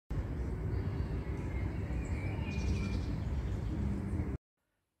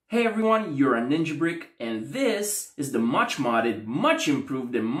Hey everyone, you're a Ninja Brick, and this is the much modded, much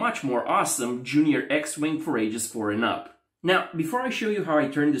improved, and much more awesome Junior X-Wing for ages 4 and up. Now, before I show you how I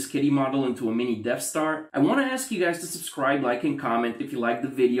turned this kitty model into a mini Death Star, I want to ask you guys to subscribe, like, and comment if you like the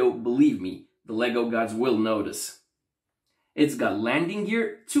video. Believe me, the LEGO gods will notice. It's got landing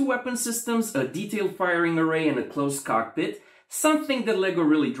gear, 2 weapon systems, a detailed firing array, and a closed cockpit, something that LEGO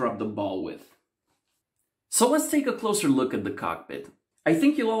really dropped the ball with. So let's take a closer look at the cockpit. I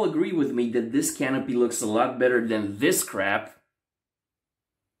think you'll all agree with me that this canopy looks a lot better than this crap.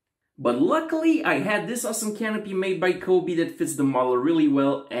 But luckily, I had this awesome canopy made by Kobe that fits the model really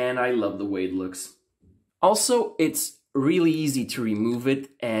well, and I love the way it looks. Also, it's really easy to remove it,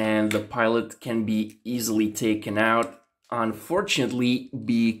 and the pilot can be easily taken out. Unfortunately,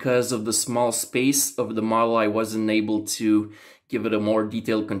 because of the small space of the model, I wasn't able to give it a more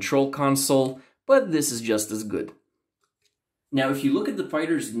detailed control console, but this is just as good. Now, if you look at the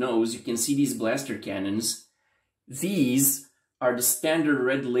fighter's nose, you can see these blaster cannons. These are the standard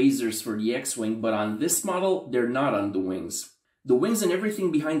red lasers for the X-Wing, but on this model, they're not on the wings. The wings and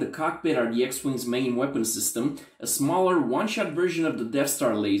everything behind the cockpit are the X-Wing's main weapon system, a smaller one-shot version of the Death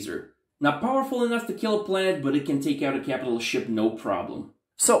Star laser. Not powerful enough to kill a planet, but it can take out a capital ship no problem.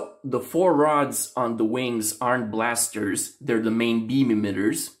 So, the 4 rods on the wings aren't blasters, they're the main beam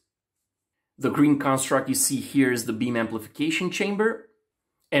emitters. The green construct you see here is the beam amplification chamber.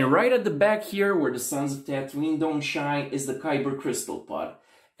 And right at the back here, where the suns of Tatooine don't shine, is the Kyber crystal pod.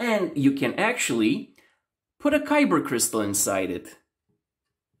 And you can actually put a Kyber crystal inside it.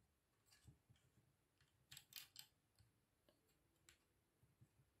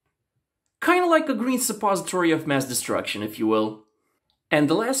 Kind of like a green suppository of mass destruction, if you will. And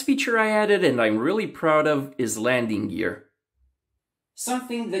the last feature I added, and I'm really proud of, is landing gear.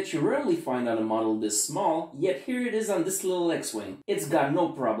 Something that you rarely find on a model this small, yet here it is on this little X-Wing. It's got no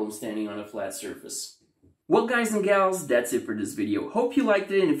problem standing on a flat surface. Well guys and gals, that's it for this video. Hope you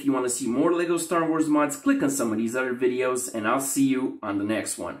liked it, and if you want to see more LEGO Star Wars mods, click on some of these other videos, and I'll see you on the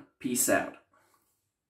next one. Peace out.